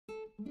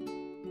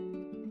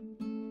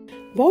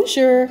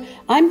Bonjour,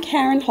 I'm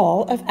Karen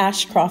Hall of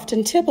ASHCROFT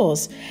and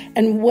TIBBLES,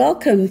 and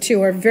welcome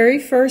to our very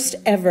first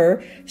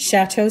ever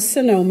Chateau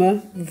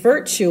Sonoma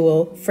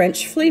virtual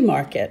French flea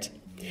market.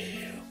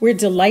 We're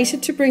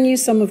delighted to bring you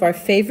some of our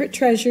favorite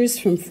treasures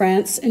from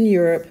France and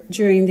Europe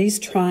during these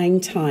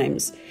trying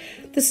times.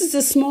 This is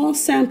a small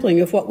sampling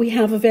of what we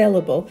have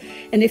available,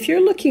 and if you're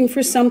looking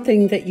for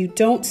something that you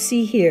don't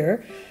see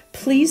here,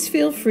 please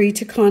feel free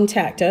to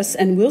contact us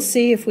and we'll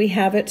see if we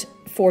have it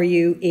for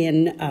you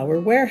in our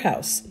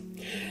warehouse.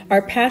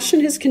 Our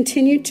passion has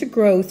continued to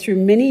grow through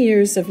many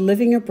years of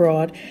living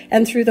abroad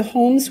and through the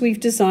homes we've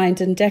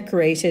designed and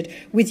decorated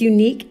with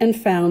unique and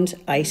found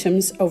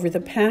items over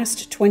the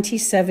past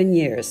 27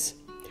 years.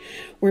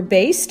 We're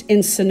based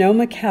in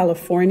Sonoma,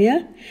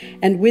 California,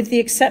 and with the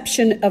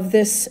exception of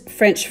this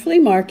French flea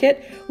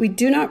market, we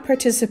do not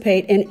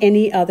participate in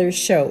any other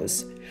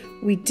shows.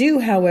 We do,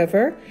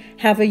 however,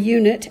 have a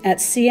unit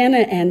at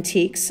SIENNA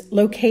Antiques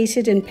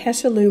located in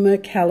Petaluma,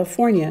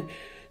 California,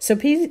 so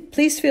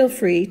please feel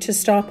free to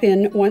stop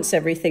in once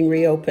everything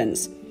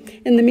reopens.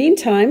 In the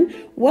meantime,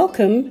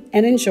 welcome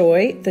and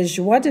enjoy the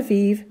joie de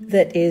vivre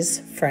that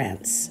is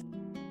France.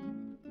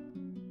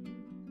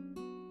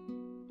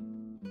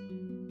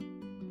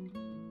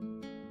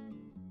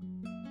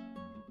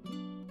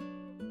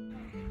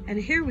 And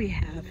here we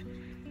have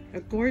a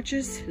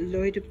gorgeous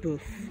l'œil de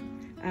boeuf,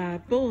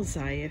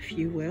 bullseye if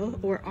you will,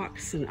 or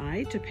oxen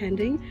eye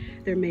depending.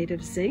 They're made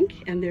of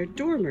zinc and they're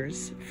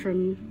dormers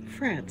from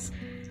France.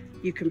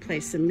 You can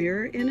place a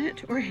mirror in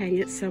it or hang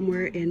it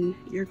somewhere in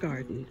your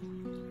garden.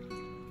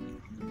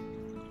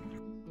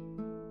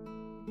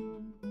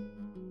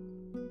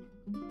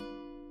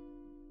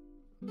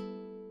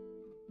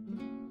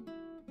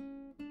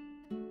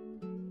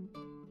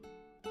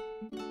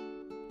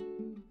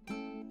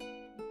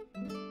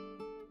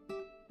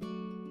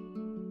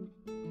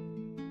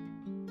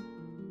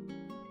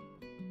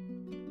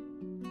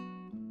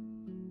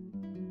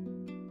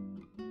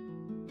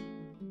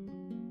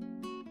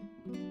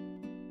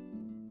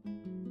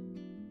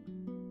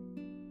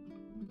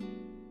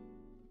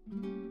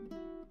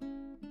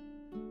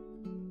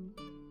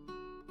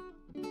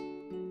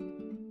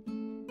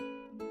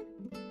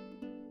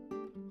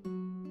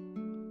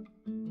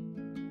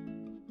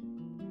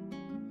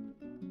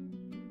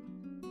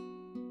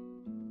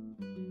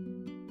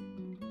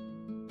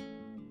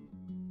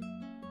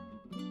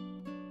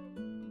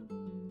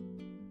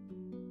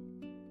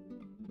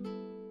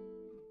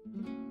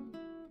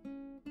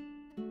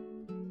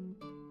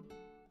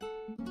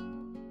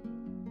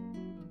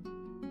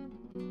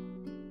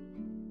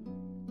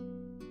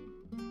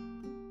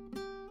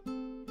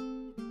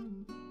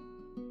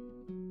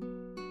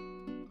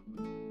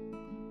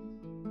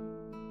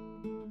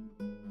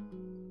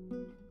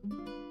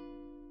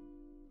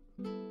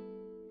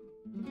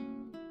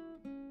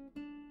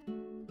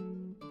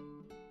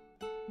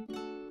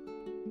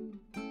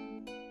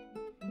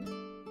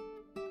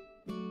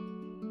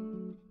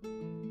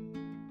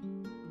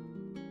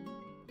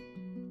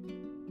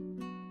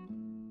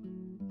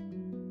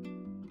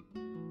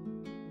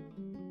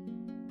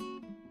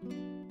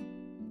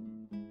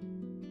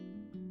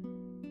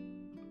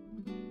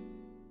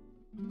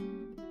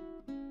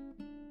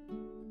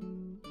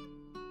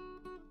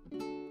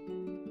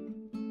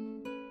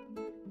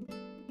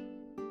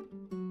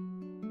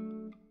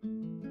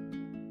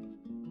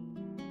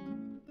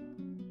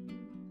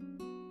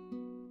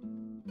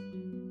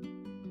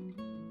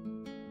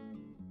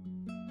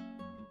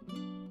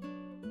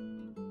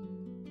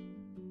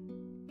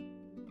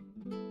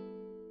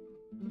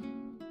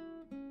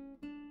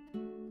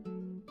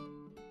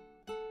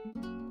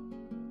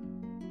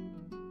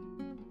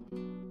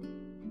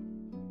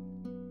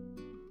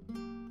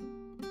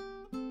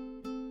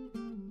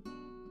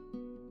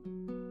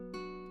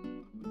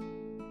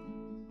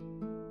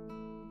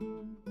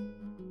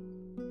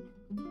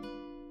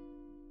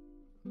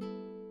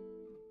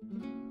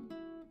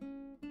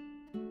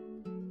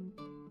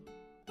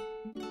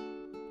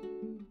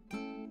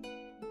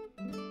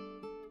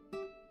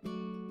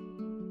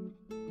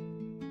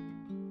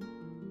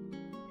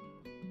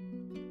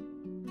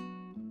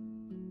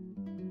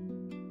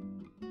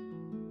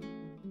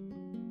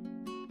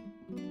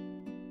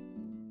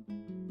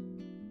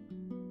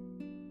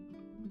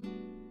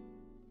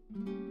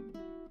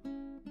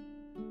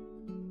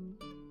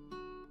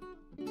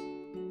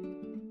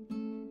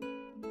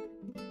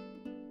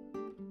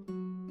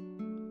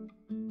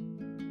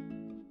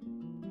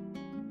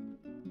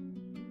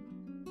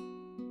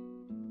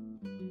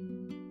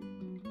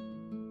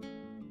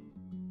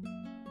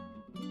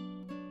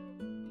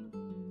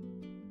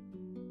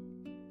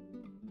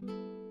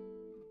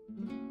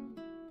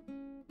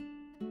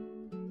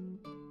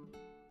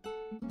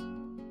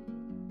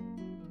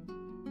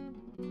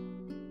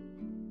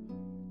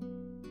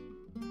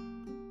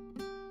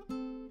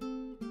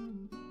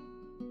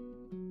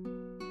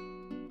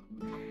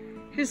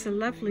 Here's a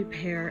lovely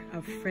pair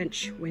of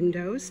French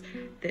windows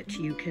that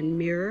you can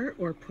mirror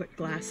or put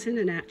glass in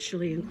and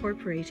actually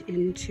incorporate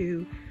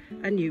into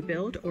a new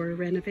build or a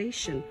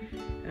renovation.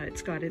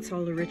 It's got its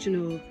all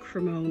original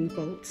Cremone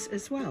bolts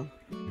as well.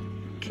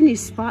 Can you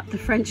spot the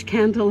French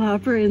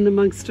candelabra in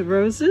amongst the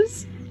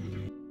roses?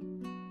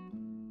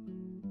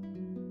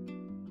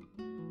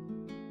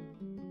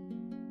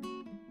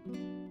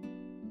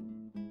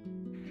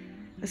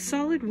 A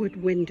solid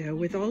wood window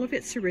with all of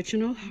its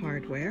original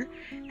hardware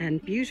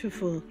and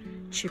beautiful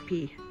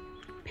chippy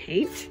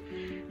paint.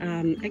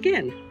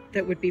 Again,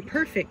 that would be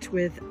perfect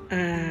with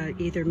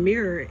either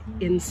mirror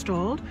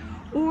installed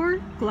or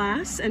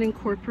glass and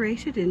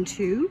incorporated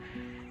into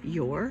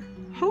your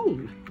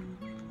home.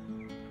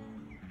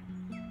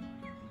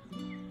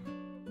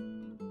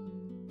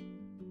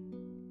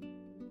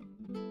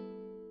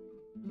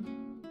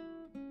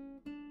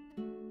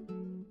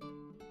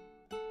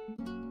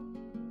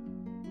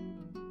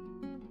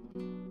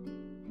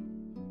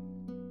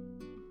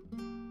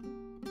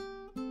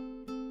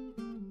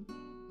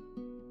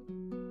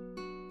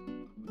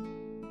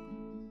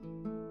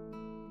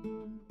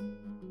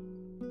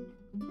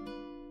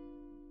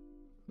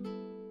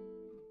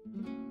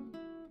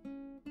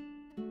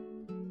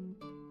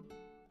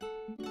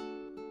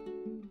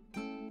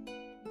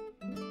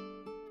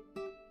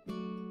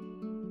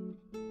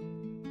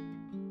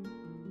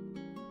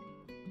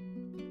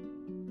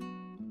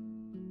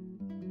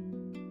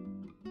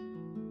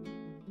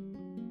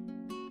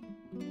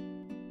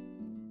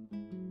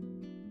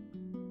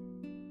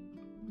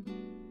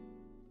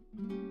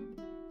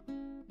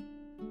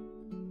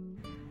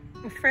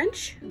 A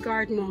French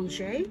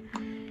garde-manger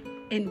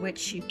in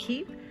which you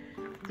keep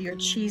your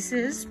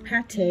cheeses,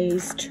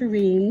 pâtés,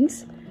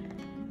 terrines,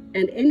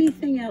 and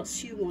anything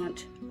else you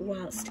want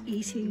whilst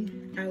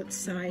eating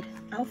outside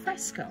al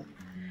fresco.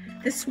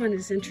 This one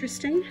is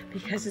interesting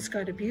because it's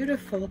got a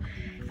beautiful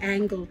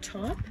angle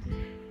top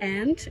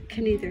and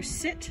can either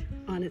sit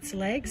on its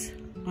legs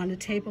on a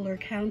table or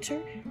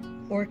counter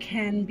or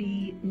can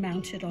be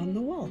mounted on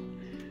the wall.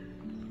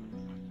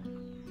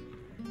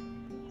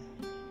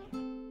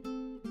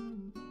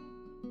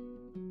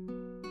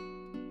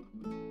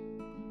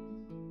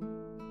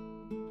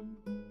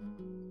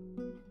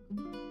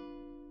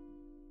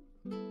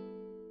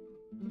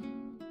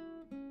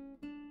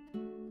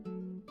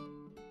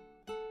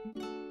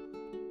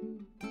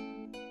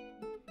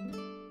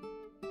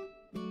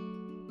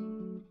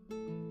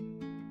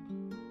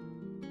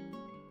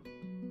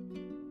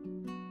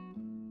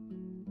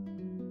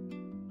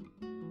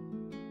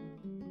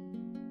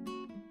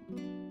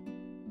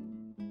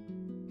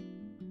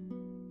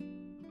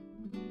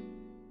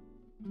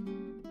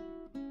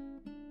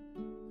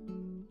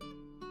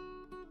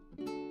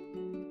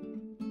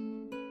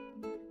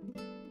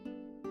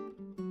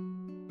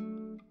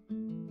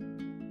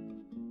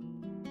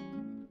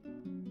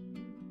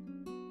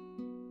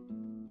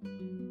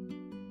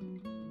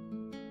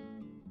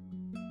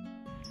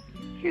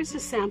 Here's a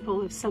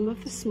sample of some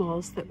of the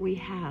smalls that we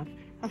have.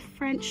 A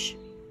French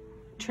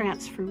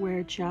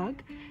transferware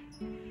jug,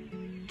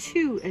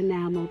 2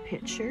 enamel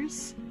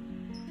pitchers,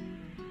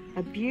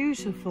 a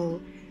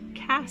beautiful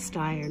cast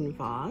iron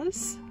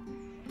vase,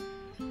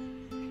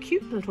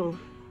 cute little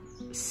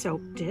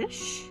soap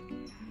dish,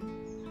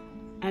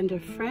 and a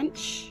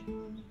French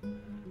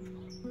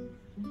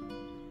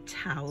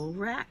towel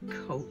rack,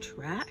 coat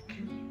rack.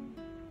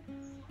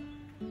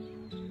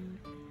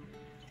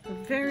 A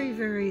very,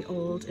 very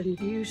old and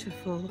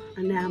beautiful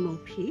enamel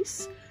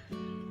piece,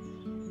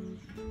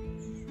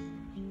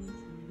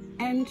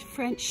 and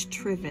French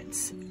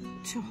trivets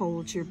to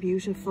hold your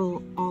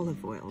beautiful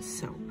olive oil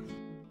soap.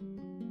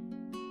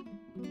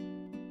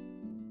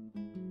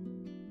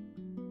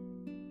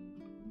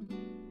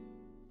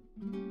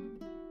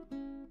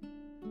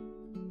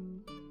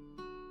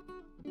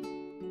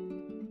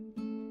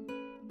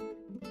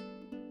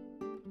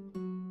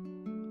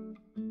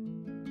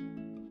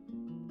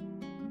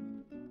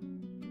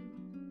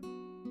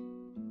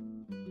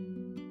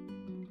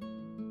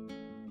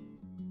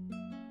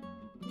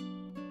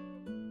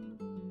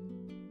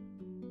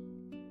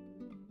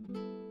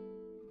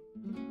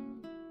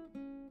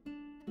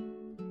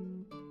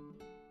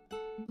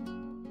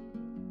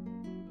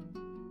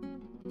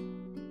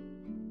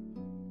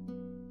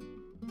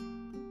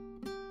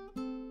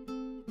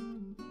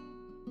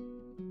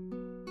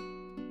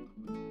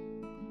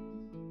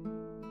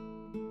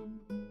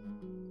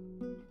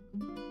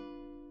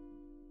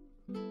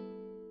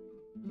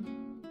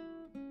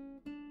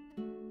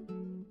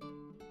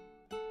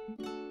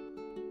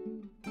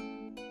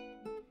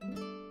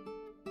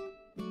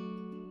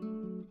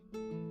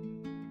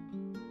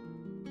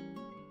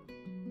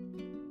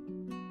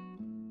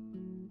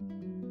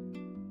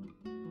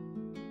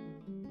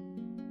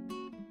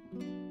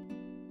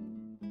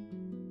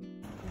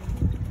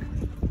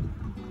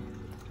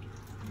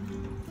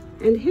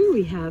 And here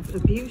we have a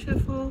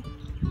beautiful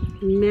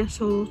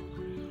metal,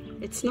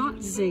 it's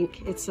not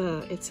zinc, it's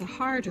a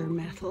harder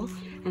metal,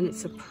 and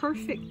it's a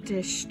perfect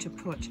dish to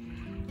put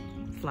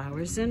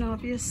flowers in,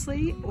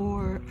 obviously,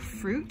 or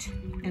fruit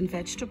and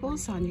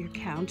vegetables on your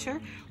counter,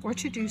 or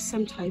to do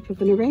some type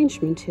of an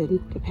arrangement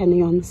in,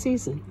 depending on the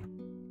season.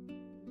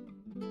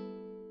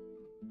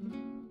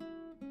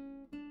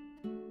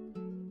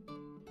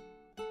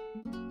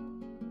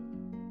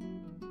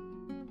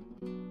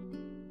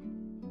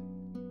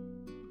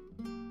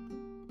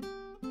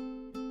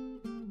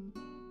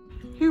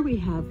 here we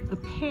have a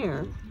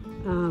pair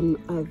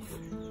of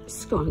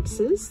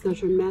sconces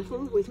that are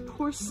metal with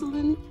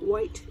porcelain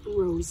white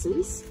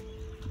roses.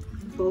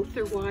 Both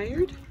are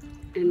wired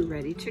and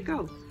ready to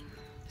go.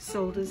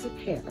 Sold as a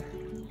pair.